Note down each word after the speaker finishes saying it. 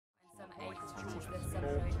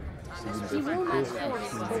So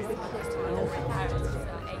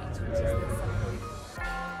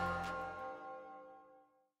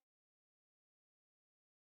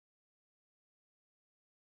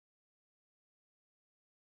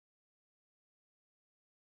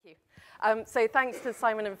thanks to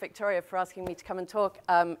Simon and Victoria for asking me to come and talk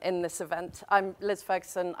in this event. I'm Liz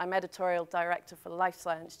Ferguson. I'm editorial director for life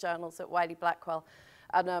science journals at Wiley Blackwell,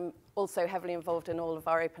 and I'm also heavily involved in all of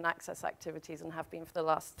our open access activities and have been for the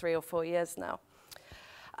last 3 or 4 years now.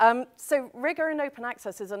 So Rigour and Open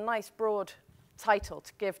Access is a nice broad title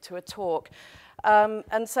to give to a talk.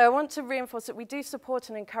 And so I want to reinforce that we do support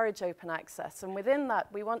and encourage open access. And within that,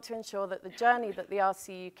 we want to ensure that the journey that the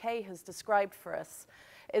RC UK has described for us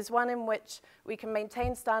is one in which we can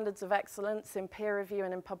maintain standards of excellence in peer review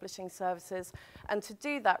and in publishing services. And to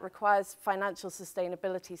do that requires financial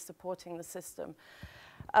sustainability supporting the system.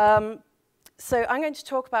 So I'm going to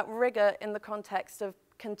talk about Rigour in the context of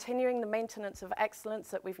continuing the maintenance of excellence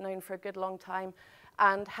that we've known for a good long time,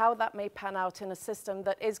 and how that may pan out in a system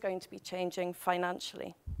that is going to be changing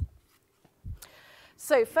financially.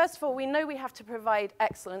 So first of all, we know we have to provide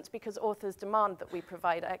excellence because authors demand that we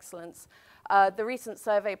provide excellence. The recent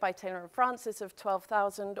survey by Taylor and Francis of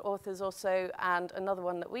 12,000 authors or so, and another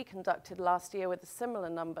one that we conducted last year with a similar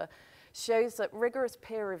number, shows that rigorous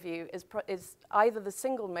peer review is either the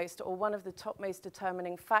single most or one of the top most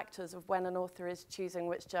determining factors of when an author is choosing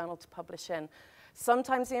which journal to publish in.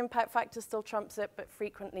 Sometimes the impact factor still trumps it, but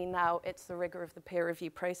frequently now it's the rigor of the peer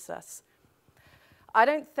review process. I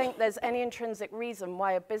don't think there's any intrinsic reason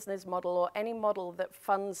why a business model or any model that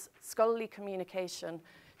funds scholarly communication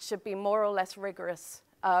should be more or less rigorous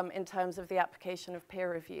in terms of the application of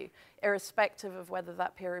peer review, irrespective of whether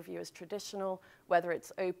that peer review is traditional, whether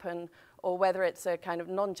it's open, or whether it's a kind of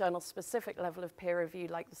non-journal specific level of peer review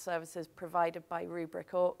like the services provided by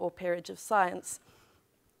Rubric or Peerage of Science.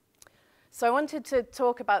 So I wanted to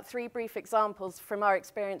talk about 3 brief examples from our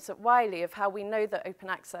experience at Wiley of how we know that open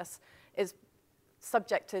access is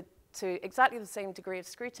subjected to exactly the same degree of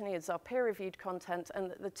scrutiny as our peer-reviewed content,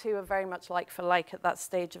 and that the two are very much like for like at that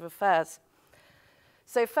stage of affairs.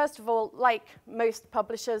 So first of all, like most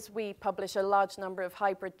publishers, we publish a large number of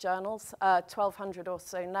hybrid journals, 1,200 or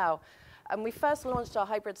so now. And we first launched our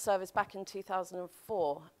hybrid service back in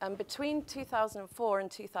 2004. And between 2004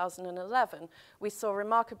 and 2011, we saw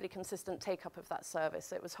remarkably consistent take-up of that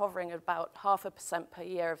service. It was hovering at about 0.5% per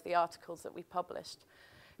year of the articles that we published.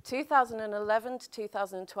 2011 to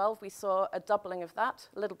 2012, we saw a doubling of that,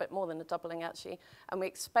 a little bit more than a doubling actually, and we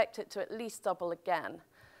expect it to at least double again.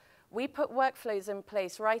 We put workflows in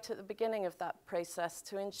place right at the beginning of that process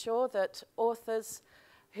to ensure that authors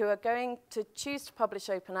who are going to choose to publish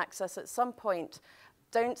open access at some point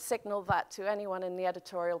don't signal that to anyone in the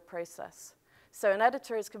editorial process. So an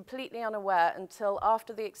editor is completely unaware until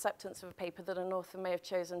after the acceptance of a paper that an author may have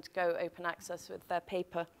chosen to go open access with their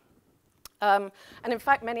paper. And in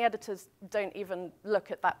fact, many editors don't even look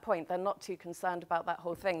at that point. They're not too concerned about that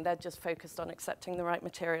whole thing. They're just focused on accepting the right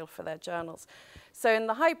material for their journals. So in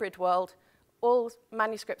the hybrid world, all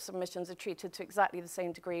manuscript submissions are treated to exactly the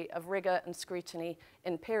same degree of rigor and scrutiny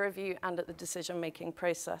in peer review and at the decision-making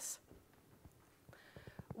process.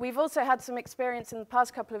 We've also had some experience in the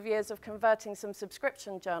past couple of years of converting some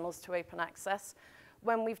subscription journals to open access.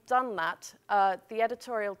 When we've done that, the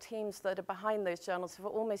editorial teams that are behind those journals have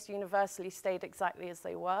almost universally stayed exactly as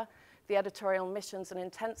they were. The editorial missions and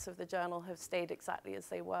intents of the journal have stayed exactly as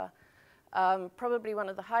they were. Probably one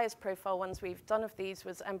of the highest profile ones we've done of these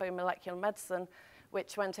was Embo Molecular Medicine,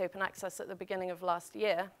 which went open access at the beginning of last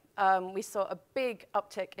year. We saw a big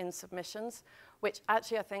uptick in submissions, which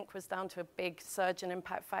actually I think was down to a big surge in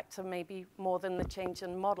impact factor, maybe more than the change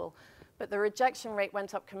in model. But the rejection rate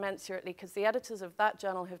went up commensurately because the editors of that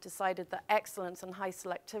journal have decided that excellence and high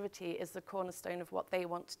selectivity is the cornerstone of what they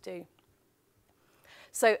want to do.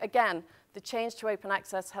 So again, the change to open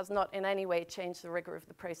access has not in any way changed the rigor of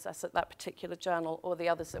the process at that particular journal or the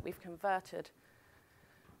others that we've converted.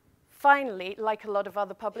 Finally, like a lot of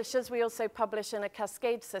other publishers, we also publish in a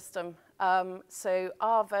cascade system. So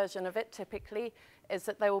our version of it typically is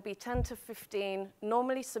that there will be 10 to 15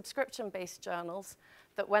 normally subscription-based journals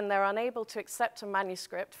that when they're unable to accept a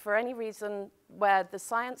manuscript for any reason where the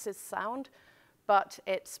science is sound, but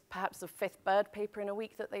it's perhaps the 5th Bird paper in a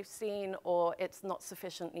week that they've seen, or it's not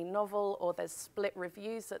sufficiently novel, or there's split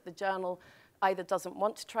reviews that the journal either doesn't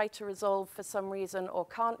want to try to resolve for some reason or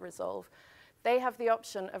can't resolve, they have the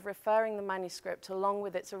option of referring the manuscript along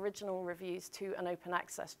with its original reviews to an open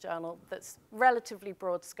access journal that's relatively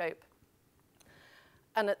broad scope.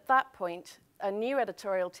 And at that point, a new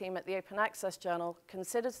editorial team at the Open Access Journal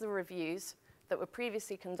considers the reviews that were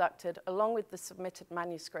previously conducted along with the submitted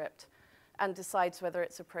manuscript, and decides whether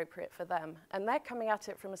it's appropriate for them. And they're coming at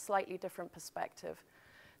it from a slightly different perspective.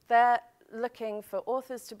 They're looking for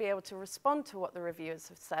authors to be able to respond to what the reviewers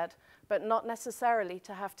have said, but not necessarily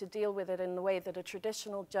to have to deal with it in the way that a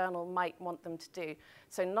traditional journal might want them to do.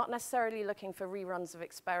 So not necessarily looking for reruns of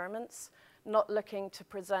experiments, not looking to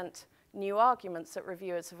present new arguments that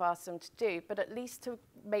reviewers have asked them to do, but at least to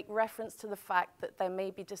make reference to the fact that there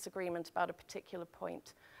may be disagreement about a particular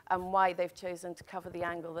point and why they've chosen to cover the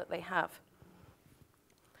angle that they have.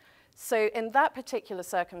 So in that particular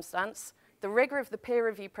circumstance, the rigor of the peer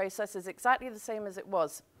review process is exactly the same as it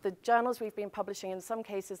was. The journals we've been publishing in some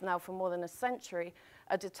cases now for more than a century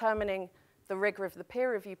are determining the rigor of the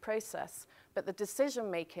peer review process, but the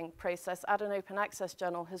decision-making process at an open access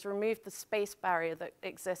journal has removed the space barrier that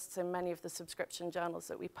exists in many of the subscription journals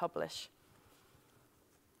that we publish.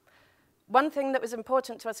 One thing that was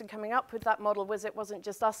important to us in coming up with that model was it wasn't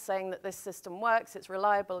just us saying that this system works, it's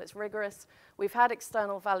reliable, it's rigorous. We've had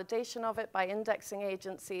external validation of it by indexing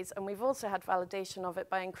agencies, and we've also had validation of it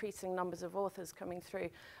by increasing numbers of authors coming through.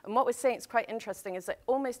 And what we're saying is quite interesting is that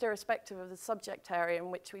almost irrespective of the subject area in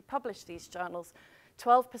which we publish these journals,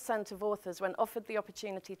 12% of authors, when offered the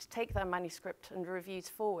opportunity to take their manuscript and reviews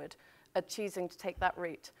forward, are choosing to take that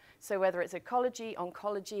route. So whether it's ecology,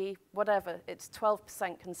 oncology, whatever, it's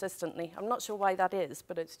 12% consistently. I'm not sure why that is,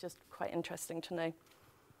 but it's just quite interesting to know.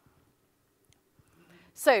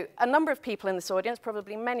 So a number of people in this audience,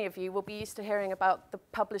 probably many of you, will be used to hearing about the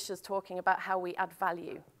publishers talking about how we add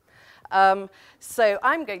value. So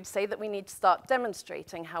I'm going to say that we need to start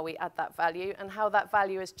demonstrating how we add that value and how that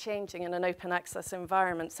value is changing in an open access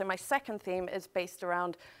environment. So my second theme is based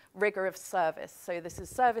around rigor of service. So this is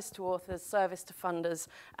service to authors, service to funders,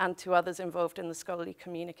 and to others involved in the scholarly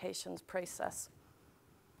communications process.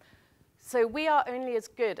 So we are only as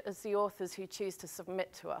good as the authors who choose to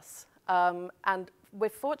submit to us. And we're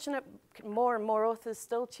fortunate more and more authors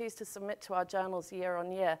still choose to submit to our journals year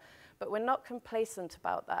on year, but we're not complacent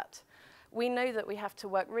about that. We know that we have to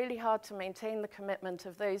work really hard to maintain the commitment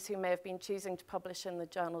of those who may have been choosing to publish in the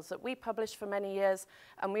journals that we published for many years,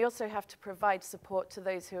 and we also have to provide support to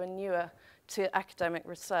those who are newer to academic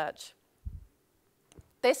research.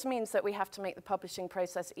 This means that we have to make the publishing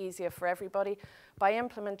process easier for everybody by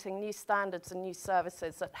implementing new standards and new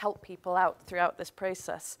services that help people out throughout this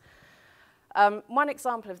process. One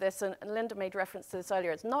example of this, and Linda made reference to this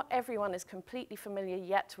earlier, is not everyone is completely familiar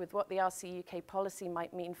yet with what the RC UK policy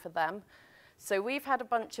might mean for them. So we've had a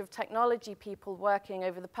bunch of technology people working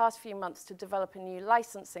over the past few months to develop a new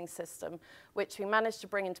licensing system, which we managed to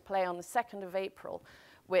bring into play on the 2nd of April,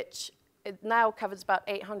 which it now covers about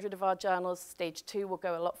 800 of our journals. Stage 2 will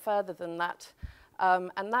go a lot further than that.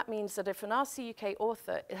 And that means that if an RC UK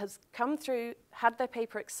author has come through, had their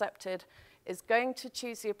paper accepted, is going to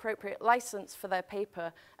choose the appropriate license for their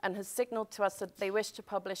paper and has signaled to us that they wish to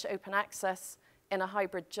publish open access in a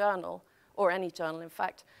hybrid journal, or any journal in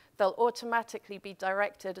fact, they'll automatically be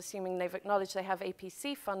directed, assuming they've acknowledged they have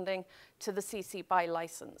APC funding, to the CC BY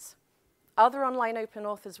license. Other online open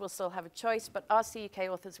authors will still have a choice, but RC UK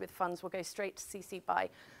authors with funds will go straight to CC BY.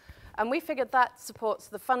 And we figured that supports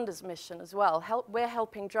the funders' mission as well. We're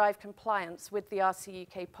helping drive compliance with the RC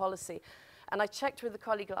UK policy. And I checked with a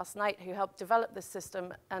colleague last night who helped develop this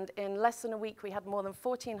system, and in less than a week, we had more than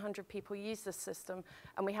 1,400 people use this system,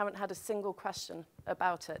 and we haven't had a single question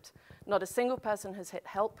about it. Not a single person has hit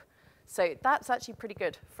help. So that's actually pretty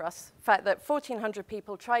good for us. The fact that 1,400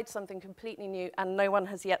 people tried something completely new, and no one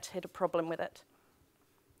has yet hit a problem with it.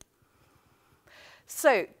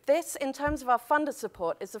 So this, in terms of our funder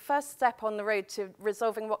support, is the first step on the road to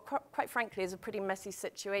resolving what, quite frankly, is a pretty messy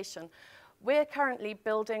situation. We're currently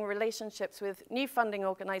building relationships with new funding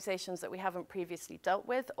organizations that we haven't previously dealt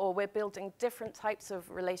with, or we're building different types of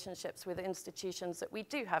relationships with institutions that we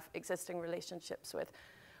do have existing relationships with.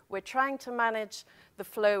 We're trying to manage the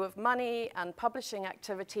flow of money and publishing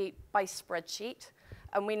activity by spreadsheet,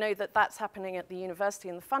 and we know that that's happening at the university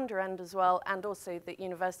and the funder end as well, and also that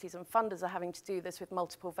universities and funders are having to do this with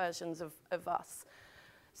multiple versions of us.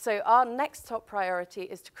 So our next top priority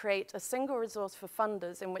is to create a single resource for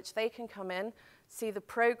funders in which they can come in, see the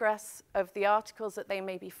progress of the articles that they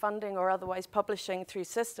may be funding or otherwise publishing through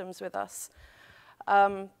systems with us.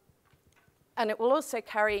 And it will also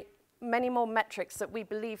carry many more metrics that we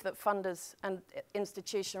believe that funders and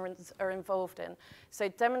institutions are involved in. So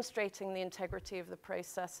demonstrating the integrity of the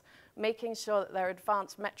process, making sure that there are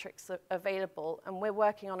advanced metrics available, and we're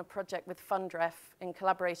working on a project with Fundref in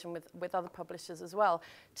collaboration with other publishers as well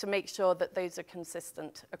to make sure that those are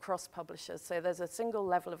consistent across publishers. So there's a single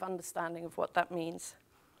level of understanding of what that means.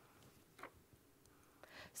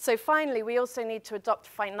 So finally, we also need to adopt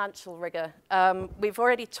financial rigor. We've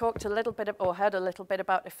already talked a little bit, or heard a little bit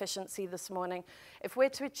about efficiency this morning. If we're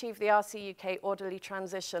to achieve the RC UK orderly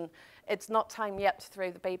transition, it's not time yet to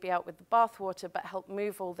throw the baby out with the bathwater, but help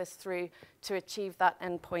move all this through to achieve that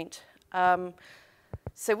endpoint.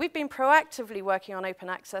 So we've been proactively working on open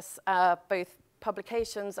access, both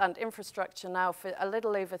publications and infrastructure now for a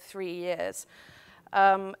little over 3 years.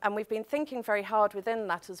 And we've been thinking very hard within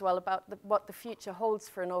that as well about what the future holds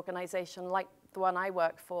for an organization like the one I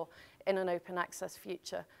work for in an open access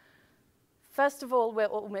future. First of all, we're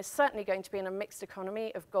almost certainly going to be in a mixed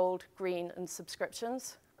economy of gold, green, and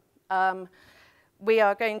subscriptions. We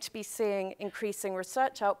are going to be seeing increasing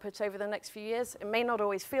research output over the next few years. It may not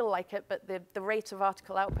always feel like it, but the rate of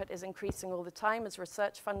article output is increasing all the time as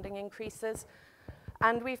research funding increases.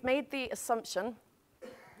 And we've made the assumption,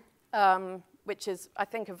 which is, I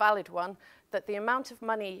think, a valid one, that the amount of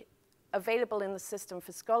money available in the system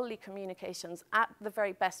for scholarly communications at the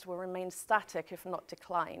very best will remain static, if not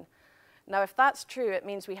decline. Now, if that's true, it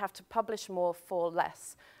means we have to publish more for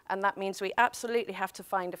less. And that means we absolutely have to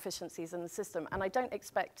find efficiencies in the system. And I don't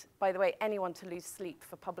expect, by the way, anyone to lose sleep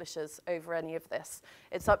for publishers over any of this.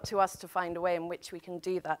 It's up to us to find a way in which we can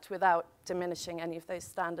do that without diminishing any of those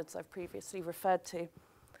standards I've previously referred to.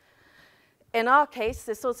 In our case,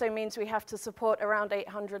 this also means we have to support around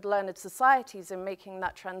 800 learned societies in making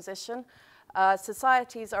that transition.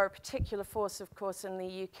 Societies are a particular force, of course, in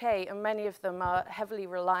the UK, and many of them are heavily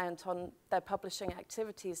reliant on their publishing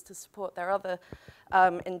activities to support their other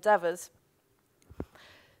endeavours.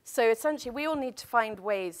 So essentially, we all need to find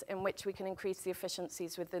ways in which we can increase the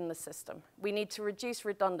efficiencies within the system. We need to reduce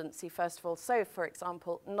redundancy, first of all. So, for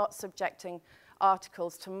example, not subjecting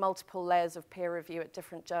articles to multiple layers of peer review at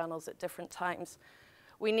different journals at different times.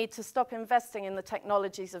 We need to stop investing in the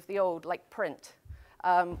technologies of the old, like print.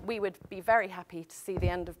 We would be very happy to see the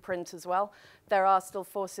end of print as well. There are still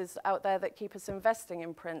forces out there that keep us investing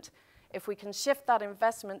in print. If we can shift that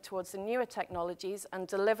investment towards the newer technologies and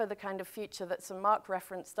deliver the kind of future that Sir Mark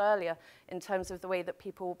referenced earlier in terms of the way that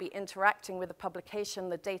people will be interacting with the publication,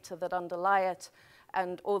 the data that underlie it,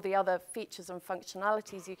 and all the other features and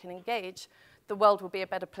functionalities you can engage, the world will be a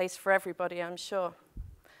better place for everybody, I'm sure.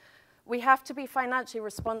 We have to be financially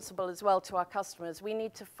responsible as well to our customers. We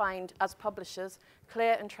need to find, as publishers,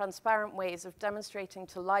 clear and transparent ways of demonstrating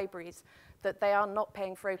to libraries that they are not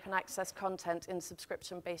paying for open access content in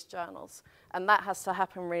subscription-based journals. And that has to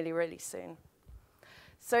happen really, really soon.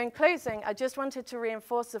 So in closing, I just wanted to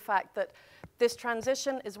reinforce the fact that this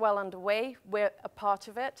transition is well underway. We're a part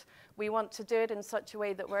of it. We want to do it in such a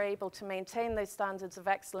way that we're able to maintain those standards of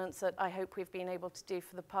excellence that I hope we've been able to do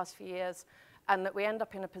for the past few years, and that we end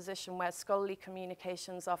up in a position where scholarly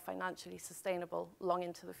communications are financially sustainable long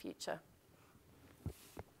into the future.